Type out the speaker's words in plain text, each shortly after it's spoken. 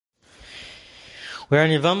We're on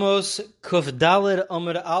Yevamos Kuf Daled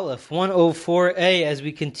Amud Aleph 104a as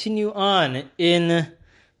we continue on in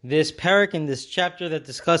this parak, in this chapter that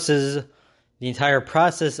discusses the entire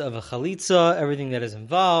process of a chalitza, everything that is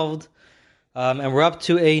involved, and we're up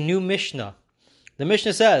to a new Mishnah. The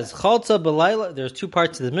Mishnah says Chaltza B'Layla. There's two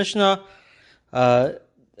parts to the Mishnah, and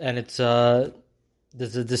it's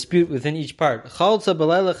there's a dispute within each part. Chaltza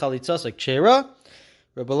B'Layla Chalitzas Kshera.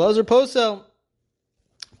 Rabbi Elazar Posel.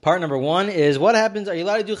 Part number one is what happens. Are you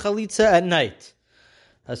allowed to do chalitza at night?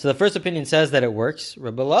 So the first opinion says that it works.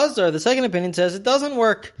 Rabbi Elazar, the second opinion, says it doesn't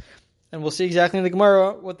work. And we'll see exactly in the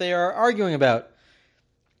Gemara what they are arguing about.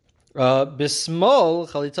 Bismol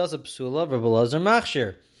chalitzas psula, Rabbi Elazar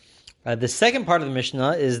machshir. The second part of the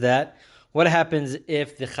Mishnah is that what happens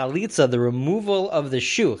if the chalitza, the removal of the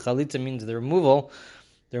shoe, chalitza means the removal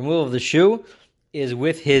of the shoe, is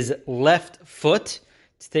with his left foot.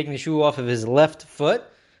 It's taking the shoe off of his left foot.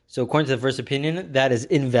 So according to the first opinion, that is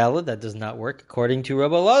invalid. That does not work. According to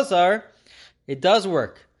Rabbi Elazar, it does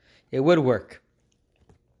work. It would work.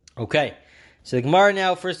 Okay. So the Gemara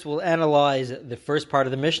now first will analyze the first part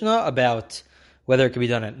of the Mishnah about whether it could be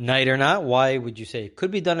done at night or not. Why would you say it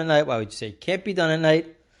could be done at night? Why would you say it can't be done at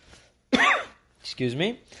night? Excuse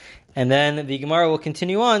me. And then the Gemara will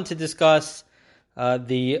continue on to discuss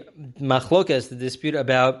the machlokas, the dispute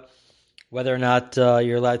about whether or not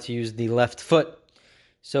you're allowed to use the left foot.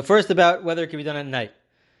 So first about whether it can be done at night.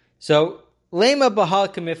 So, Lema Bahal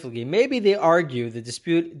Kamiflgi. Maybe they argue the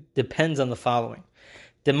dispute depends on the following.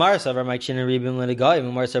 There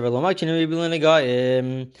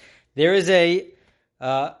is a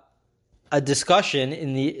discussion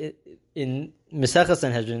in Mesechah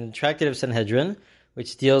Sanhedrin, the Tractate of Sanhedrin,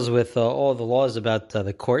 which deals with all the laws about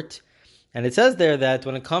the court. And it says there that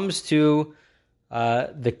when it comes to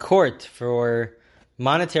the court for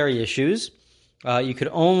monetary issues, you could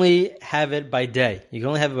only have it by day. You can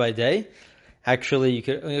only have it by day. Actually, you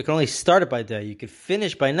can only start it by day. You could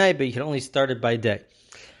finish by night, but you can only start it by day.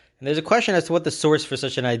 And there's a question as to what the source for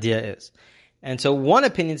such an idea is. And so one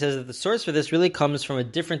opinion says that the source for this really comes from a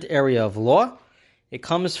different area of law. It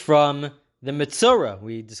comes from the Metzora.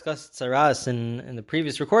 We discussed Tzaras in the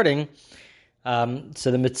previous recording. So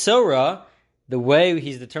the Metzora, the way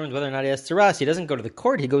he's determined whether or not he has Tzaras, he doesn't go to the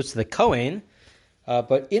court, he goes to the Kohen.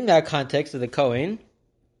 But in that context of the Kohen,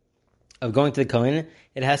 of going to the Kohen,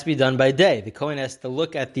 it has to be done by day. The Kohen has to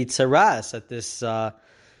look at the tzaras, at this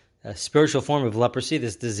spiritual form of leprosy,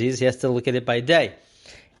 this disease. He has to look at it by day.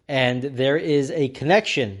 And there is a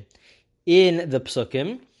connection in the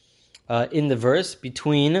psukim, in the verse,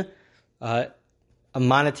 between a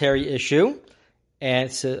monetary issue and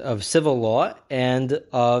of civil law and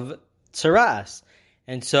of tzaras.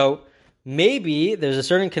 And so maybe there's a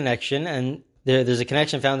certain connection, and there's a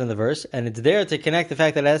connection found in the verse, and it's there to connect the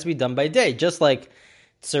fact that it has to be done by day. Just like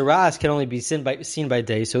tzaras can only be seen by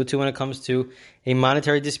day, so too when it comes to a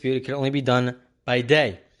monetary dispute, it can only be done by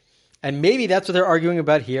day. And maybe that's what they're arguing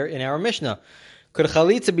about here in our Mishnah. Could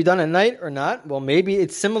chalitza be done at night or not? Well, maybe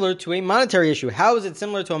it's similar to a monetary issue. How is it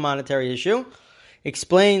similar to a monetary issue?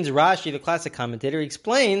 Explains Rashi, the classic commentator,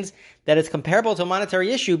 explains that it's comparable to a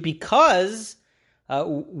monetary issue because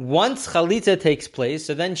once chalitza takes place,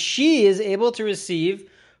 so then she is able to receive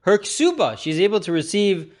her ksuba. She's able to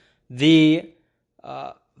receive the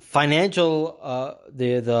financial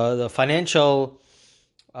the financial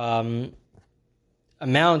amount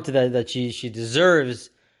that she deserves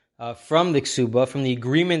from the ksuba, from the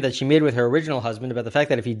agreement that she made with her original husband about the fact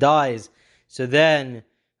that if he dies, so then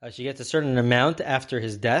she gets a certain amount after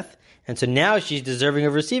his death, and so now she's deserving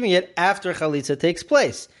of receiving it after chalitza takes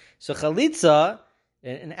place. So chalitza,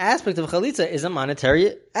 an aspect of chalitza, is a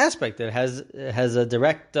monetary aspect that has a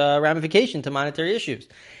direct ramification to monetary issues.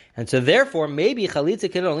 And so therefore, maybe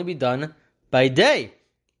chalitza can only be done by day,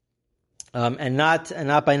 and not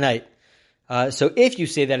by night. So if you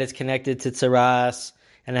say that it's connected to tzaras,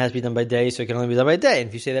 and it has to be done by day, so it can only be done by day. And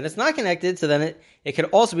if you say that it's not connected, so then it can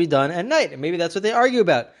also be done at night. And maybe that's what they argue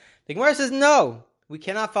about. The Gemara says, no, we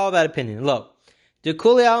cannot follow that opinion. Lo. The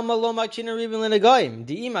kuli alma lo makshina ribin lenegoyim.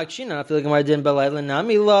 The makshina. I feel like Gemara didn't belayla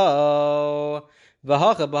nami lo.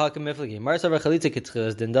 V'hacha b'haka miflagi. Marsa v'chalitza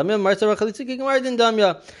kitchilas din damya. Marsa v'chalitza k'gemara din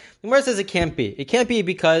damya. The Gemara says it can't be. It can't be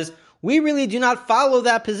because we really do not follow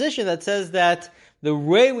that position that says that the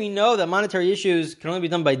way we know that monetary issues can only be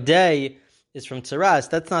done by day is from tzaras.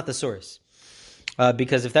 That's not the source.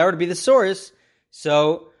 Because if that were to be the source,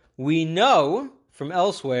 so we know from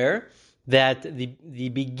elsewhere that the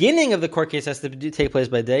beginning of the court case has to take place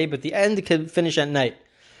by day, but the end can finish at night.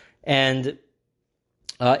 And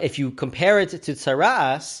if you compare it to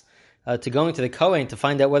tzaras, to going to the Kohen to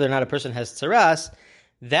find out whether or not a person has tzaras,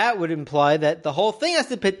 that would imply that the whole thing has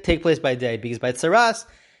to take place by day, because by tsaras,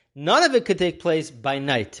 none of it could take place by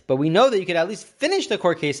night. But we know that you could at least finish the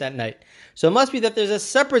court case at night. So it must be that there's a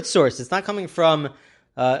separate source. It's not coming from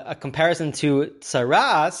a comparison to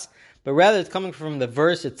tsaras, but rather it's coming from the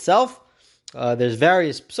verse itself. There's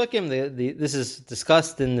various psukim. This is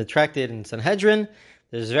discussed in the tractate in Sanhedrin.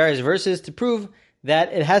 There's various verses to prove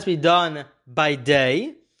that it has to be done by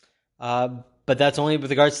day, but that's only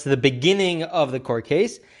with regards to the beginning of the court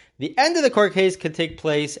case. The end of the court case could take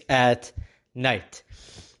place at night.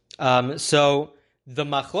 So the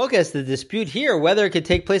machlokes, the dispute here, whether it could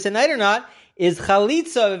take place at night or not, is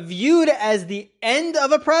chalitza viewed as the end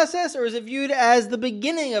of a process, or is it viewed as the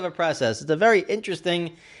beginning of a process? It's a very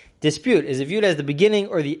interesting dispute. Is it viewed as the beginning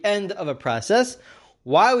or the end of a process?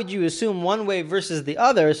 Why would you assume one way versus the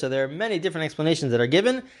other? So there are many different explanations that are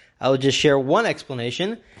given. I will just share one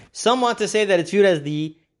explanation. Some want to say that it's viewed as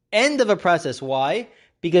the end of a process. Why?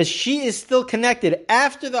 Because she is still connected.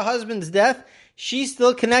 After the husband's death, she's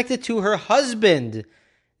still connected to her husband.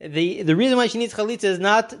 The reason why she needs chalitza is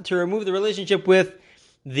not to remove the relationship with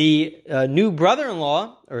the new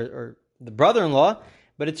brother-in-law, or the brother-in-law,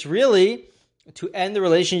 but it's really to end the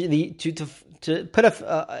relationship, to put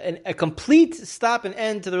a complete stop and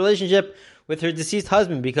end to the relationship with her deceased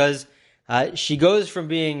husband, because she goes from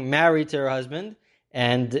being married to her husband,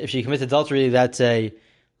 and if she commits adultery, that's a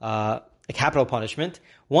capital punishment.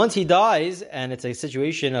 Once he dies, and it's a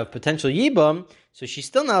situation of potential yibum, so she's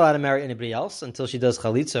still not allowed to marry anybody else until she does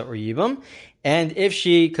chalitza or yibum. And if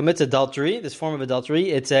she commits adultery, this form of adultery,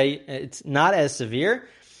 it's not as severe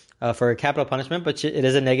for a capital punishment, but it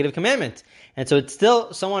is a negative commandment. And so it's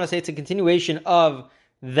still, some want to say it's a continuation of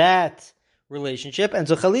that relationship. And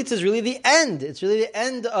so chalitza is really the end. It's really the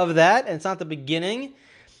end of that, and it's not the beginning.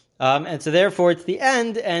 And so therefore it's the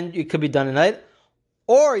end, and it could be done at night.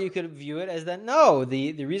 Or you could view it as that, no,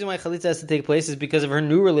 the reason why chalitza has to take place is because of her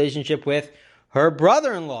new relationship with her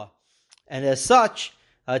brother-in-law. And as such,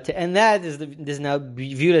 to end that is now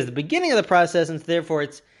viewed as the beginning of the process, and so therefore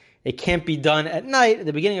it can't be done at night.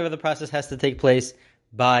 The beginning of the process has to take place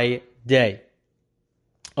by day.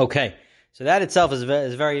 Okay, so that itself is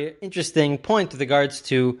a very interesting point with regards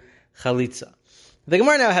to chalitza. The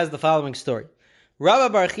Gemara now has the following story.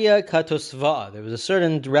 Rabba Barchia Katosva. There was a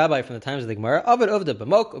certain rabbi from the times of the Gemara, Avad Uvda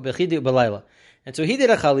B'mok Ubechidi Ubalayla. And so he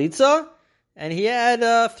did a chalitza, and he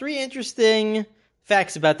had 3 interesting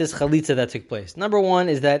facts about this chalitza that took place. Number 1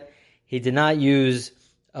 is that he did not use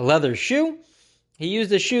a leather shoe. He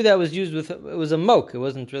used a shoe that was used it was a mok. It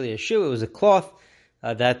wasn't really a shoe, it was a cloth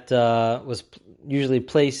that was usually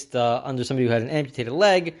placed under somebody who had an amputated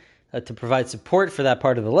leg to provide support for that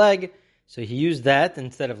part of the leg. So he used that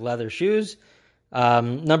instead of leather shoes.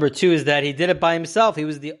 Number 2 is that he did it by himself. He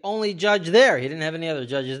was the only judge there. He didn't have any other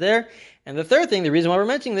judges there. And the third thing, the reason why we're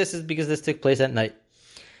mentioning this is because this took place at night.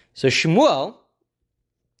 So Shmuel,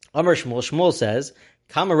 Amar Shmuel says,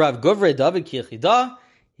 Kama Rav Govre David Ki Yechida.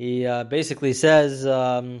 He basically says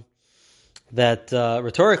that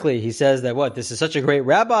rhetorically, he says that this is such a great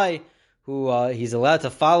rabbi who he's allowed to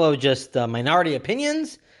follow just minority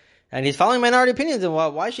opinions, and he's following minority opinions, and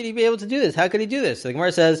why should he be able to do this? How could he do this? So the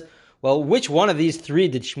Gemara says, well, which one of these 3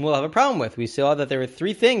 did Shmuel have a problem with? We saw that there were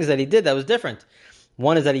 3 things that he did that was different.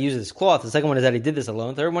 One is that he used this cloth. The second one is that he did this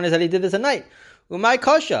alone. The third one is that he did this at night. Umay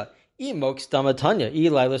kasha, imok stamatanya,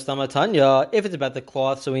 ilaila stamatanya. If it's about the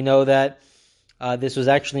cloth, so we know that this was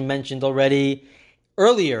actually mentioned already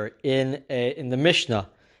earlier in the Mishnah,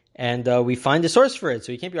 and we find a source for it.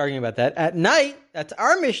 So you can't be arguing about that. At night, that's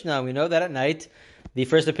our Mishnah. We know that at night, the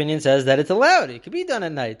first opinion says that it's allowed. It could be done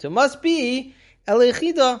at night. So it must be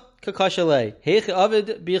elechida kakashale heich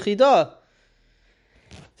avid bichida.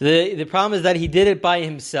 The problem is that he did it by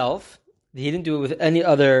himself. He didn't do it with any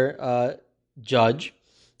other judge,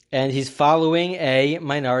 and he's following a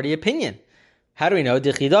minority opinion. How do we know?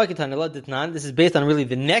 This is based on really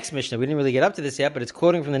the next Mishnah. We didn't really get up to this yet, but it's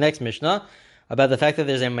quoting from the next Mishnah about the fact that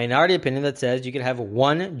there's a minority opinion that says you can have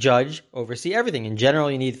 1 judge oversee everything. In general,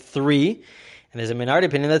 you need 3, and there's a minority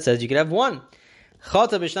opinion that says you can have 1.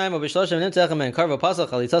 Chata b'shnayim or b'shloshem nimtzechem and karva pasal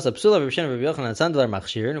chalitzas apsula b'b'shem b'b'yochanan sandlar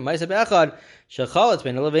machshir u'maisa be'achad shechalatz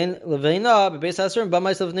ben leveina b'beis ha'asurim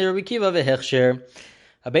b'maisa v'nei Rabbi Kiva v'hechshir.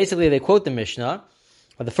 Basically, they quote the Mishnah.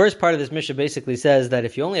 The first part of this Mishnah basically says that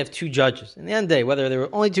if you only have 2 judges, in the end of the day, whether there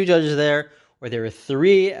were only 2 judges there, or there were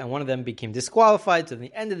 3, and one of them became disqualified, so at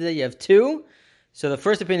the end of the day you have 2. So the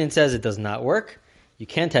first opinion says it does not work. You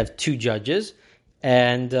can't have 2 judges.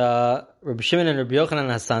 And Rabbi Shimon and Rabbi Yochanan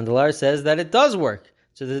HaSandalar says that it does work.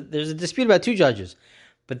 So there's a dispute about 2 judges.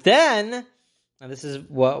 But then, and this is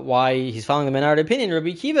why he's following the minority opinion,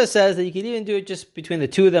 Rabbi Kiva says that you can even do it just between the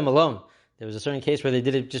 2 of them alone. There was a certain case where they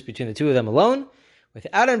did it just between the two of them alone,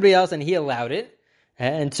 without anybody else, and he allowed it.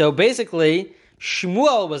 And so basically,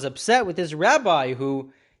 Shmuel was upset with this rabbi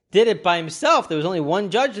who did it by himself. There was only one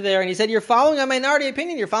judge there, and he said, you're following a minority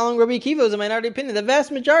opinion. You're following Rabbi Akiva, who's a minority opinion. The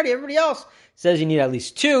vast majority, everybody else, says you need at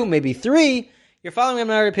least 2, maybe 3. You're following a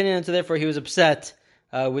minority opinion, and so therefore he was upset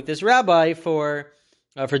with this rabbi for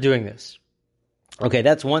doing this. Okay,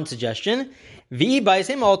 that's one suggestion. V'i by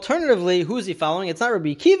him. Alternatively, who's he following? It's not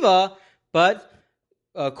Rabbi Akiva, but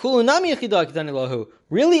Kulunami Yechidah Kitani Lahu.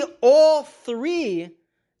 Really, all three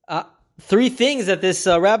things that this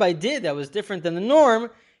rabbi did that was different than the norm.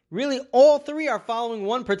 Really, all 3 are following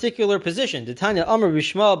one particular position. Tanya Amr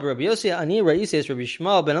Bishmal Rabbi Yossi Ani Ra'isias Rabbi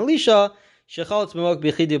Shmuel ben Elisha Shechaltz B'mok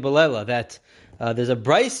B'chidu B'Leila. That there's a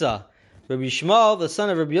brisa. Rabbi Shmuel, the son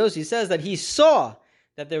of Rabbi Yossi, says that he saw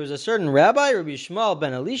that there was a certain rabbi, Rabbi Shmuel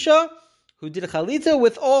ben Elisha, who did chalitza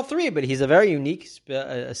with all 3, but he's a very unique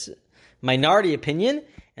minority opinion,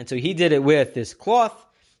 and so he did it with this cloth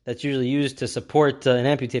that's usually used to support an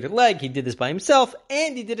amputated leg. He did this by himself,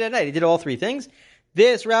 and he did it at night. He did all 3 things.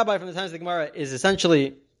 This rabbi from the times of the Gemara is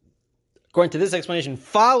essentially, according to this explanation,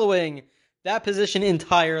 following that position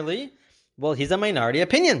entirely. Well, he's a minority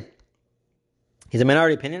opinion. He's a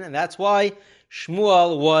minority opinion, and that's why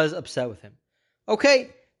Shmuel was upset with him.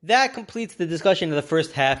 Okay, that completes the discussion of the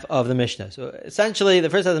first half of the Mishnah. So essentially, the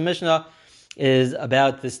first half of the Mishnah is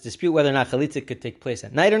about this dispute whether or not chalitza could take place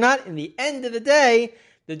at night or not. In the end of the day,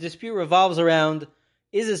 the dispute revolves around,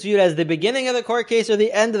 is this viewed as the beginning of the court case or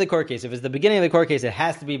the end of the court case? If it's the beginning of the court case, it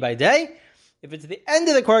has to be by day. If it's the end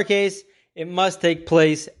of the court case, it must take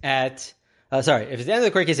place if it's the end of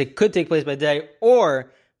the court case, it could take place by day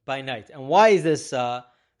or by night. And why is this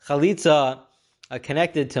chalitza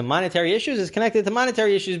connected to monetary issues? It's connected to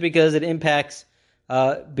monetary issues because it impacts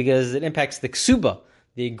the ksuba,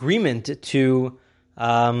 the agreement to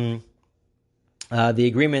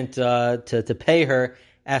pay her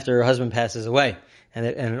after her husband passes away,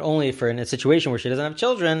 and only in a situation where she doesn't have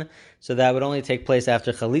children, so that would only take place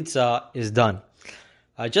after chalitza is done.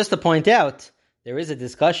 Just to point out, there is a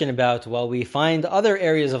discussion about, we find other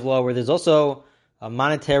areas of law where there's also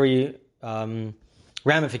monetary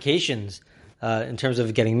ramifications in terms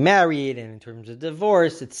of getting married and in terms of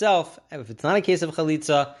divorce itself. If it's not a case of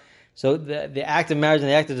chalitza, so the act of marriage and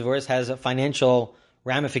the act of divorce has financial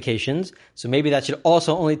ramifications. So maybe that should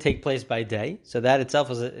also only take place by day. So that itself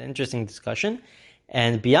was an interesting discussion.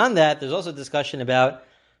 And beyond that, there's also discussion about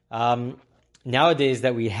nowadays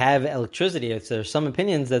that we have electricity. There's some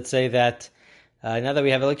opinions that say that now that we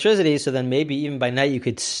have electricity, so then maybe even by night you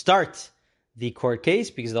could start the court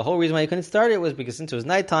case, because the whole reason why you couldn't start it was because since it was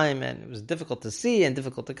nighttime and it was difficult to see and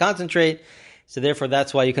difficult to concentrate, so therefore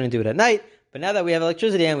that's why you couldn't do it at night. But now that we have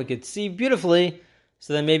electricity and we could see beautifully,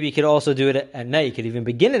 so then maybe you could also do it at night. You could even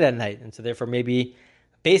begin it at night. And so therefore maybe,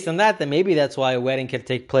 based on that, then maybe that's why a wedding could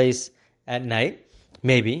take place at night.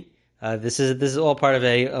 Maybe. This is all part of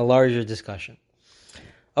a larger discussion.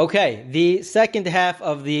 Okay, the second half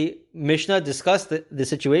of the Mishnah discussed the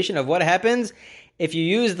situation of what happens if you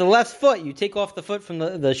use the left foot. You take off the foot from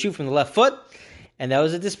the shoe from the left foot, and that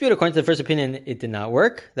was a dispute. According to the first opinion, it did not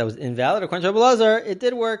work. That was invalid. According to Rabbi Lazar, it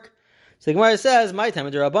did work. So the Gemara says, "My time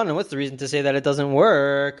of Rabbanan." What's the reason to say that it doesn't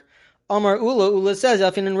work? Amar Ula says,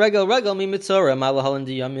 "Alfin and regel mi mitzora malahalan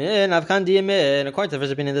diyamin avkan diyamin." According to the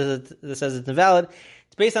first opinion, this says it's invalid.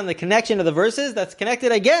 It's based on the connection of the verses that's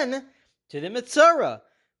connected again to the mitzora.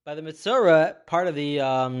 By the mitzora, part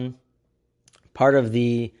of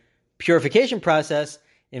the purification process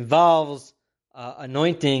involves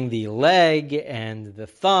anointing the leg and the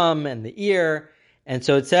thumb and the ear, and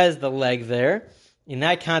so it says the leg there. In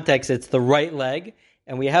that context, it's the right leg,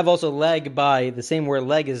 and we have also leg by the same word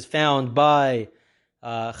leg is found by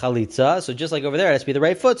chalitza. So just like over there, it has to be the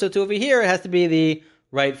right foot. So to over here, it has to be the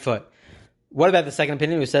right foot. What about the second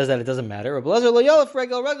opinion who says that it doesn't matter? Rabbi Lazar lo yalef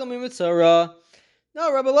regel mi mitzora.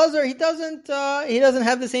 No, Rabbi Lazar, he doesn't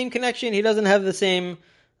have the same connection. He doesn't have the same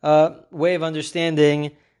way of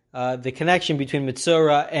understanding the connection between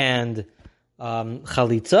mitzora and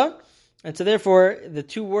chalitza. And so therefore, the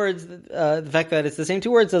two words, the fact that it's the same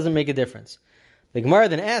two words doesn't make a difference. The Gemara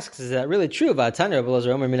then asks, is that really true? Is that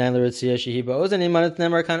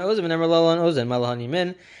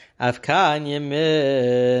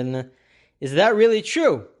really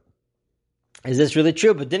true? Is this really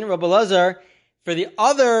true? But didn't Rabbi Lazar, for the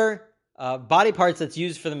other body parts that's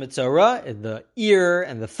used for the mitzora, the ear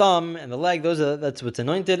and the thumb and the leg, that's what's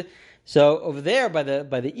anointed. So over there by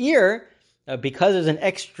the ear, because there's an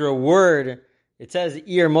extra word, it says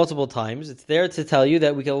ear multiple times. It's there to tell you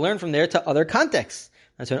that we can learn from there to other contexts.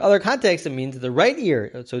 And so in other contexts, it means the right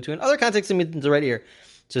ear. So to in other contexts, it means the right ear.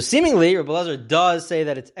 So seemingly, Rabbi Elazar does say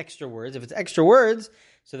that it's extra words. If it's extra words,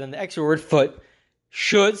 so then the extra word foot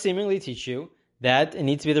should seemingly teach you that it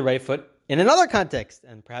needs to be the right foot in another context.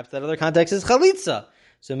 And perhaps that other context is chalitza.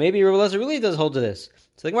 So maybe Rabbi Elazar really does hold to this.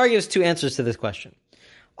 So the Gemara gives two answers to this question.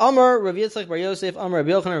 Amar Rav Yitzchak Bar Yosef, Amar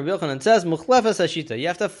Rabbi Yochanan says, Muchlefas Hashita. You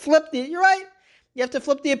have to flip you're right. You have to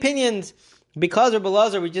flip the opinions. Because Rabbi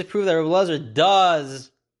Elazar, we just proved that Rabbi Elazar does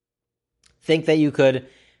think that you could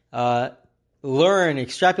learn,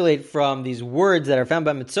 extrapolate from these words that are found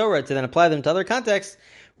by Mitzorah to then apply them to other contexts.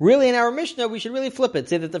 Really, in our Mishnah, we should really flip it.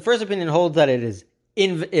 Say that the first opinion holds that it is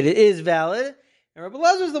valid, and Rabbi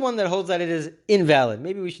Elazar is the one that holds that it is invalid.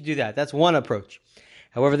 Maybe we should do that. That's one approach.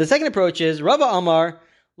 However, the second approach is Rava Amar,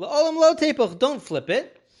 La'olam lo tepuch, don't flip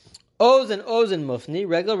it. Ozen mufni,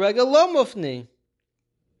 regel lo mufni.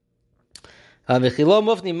 V'chilo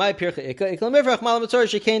mufni mai pircha ikka, ikla mivrach malam mitzorah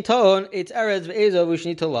shekein toon, it's eretz v'ezo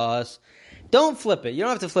v'shni tolas. Don't flip it. You don't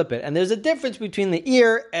have to flip it. And there's a difference between the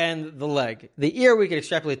ear and the leg. The ear we could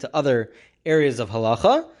extrapolate to other areas of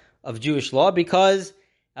halacha, of Jewish law, because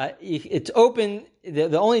it's open.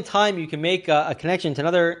 The only time you can make a connection to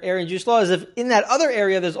another area in Jewish law is if in that other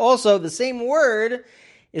area there's also the same word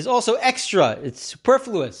is also extra. It's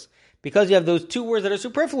superfluous. Because you have those two words that are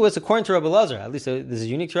superfluous, according to Rabbi Elazar, at least this is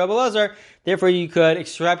unique to Rabbi Elazar, therefore you could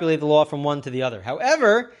extrapolate the law from one to the other.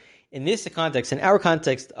 However, in this context, in our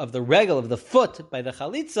context of the regel of the foot by the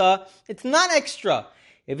chalitza, it's not extra.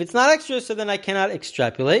 If it's not extra, so then I cannot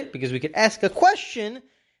extrapolate, because we could ask a question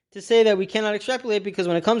to say that we cannot extrapolate, because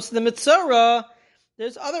when it comes to the mitzorah,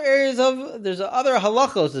 there's other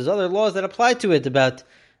halachos, there's other laws that apply to it about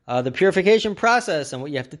the purification process and what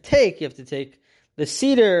you have to take. You have to take the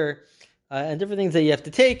cedar and different things that you have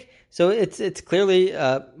to take. So it's clearly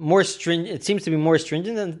more stringent. It seems to be more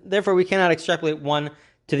stringent, and therefore we cannot extrapolate one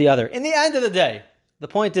to the other. In the end of the day, the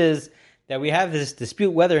point is that we have this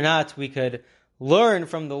dispute whether or not we could learn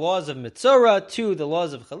from the laws of Mitzorah to the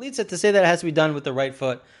laws of Chalitza to say that it has to be done with the right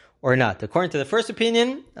foot or not. According to the first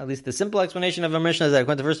opinion, at least the simple explanation of our Mishnah is that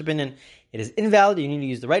according to the first opinion, it is invalid. You need to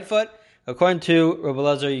use the right foot. According to Rabbi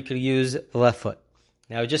Elazar, you could use the left foot.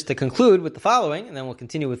 Now, just to conclude with the following, and then we'll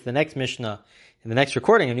continue with the next Mishnah in the next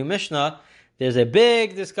recording, a new Mishnah, there's a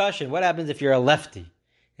big discussion. What happens if you're a lefty?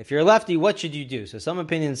 If you're a lefty, what should you do? So some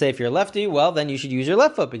opinions say if you're a lefty, well, then you should use your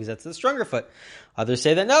left foot because that's the stronger foot. Others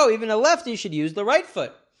say that no, even a lefty should use the right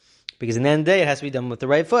foot because in the end of the day, it has to be done with the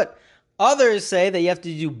right foot. Others say that you have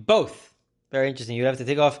to do both. Very interesting. You have to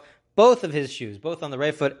take off both of his shoes, both on the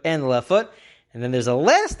right foot and the left foot. And then there's a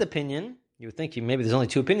last opinion. You would think maybe there's only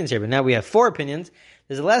two opinions here, but now we have four opinions.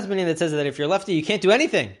 There's a last opinion that says that if you're a lefty, you can't do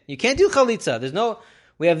anything. You can't do chalitza.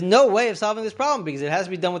 We have no way of solving this problem because it has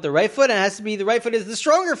to be done with the right foot, and it has to be the right foot is the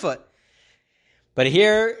stronger foot. But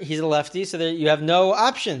here, he's a lefty, so you have no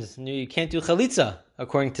options. You can't do chalitza,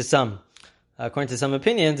 according to some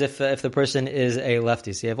opinions, if the person is a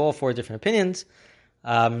lefty. So you have all four different opinions.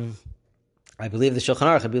 I believe the Shulchan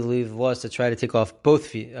Aruch, I believe the law is to try to take off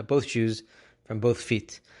both shoes from both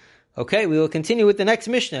feet. Okay, we will continue with the next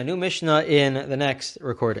Mishnah, new Mishnah in the next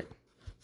recording.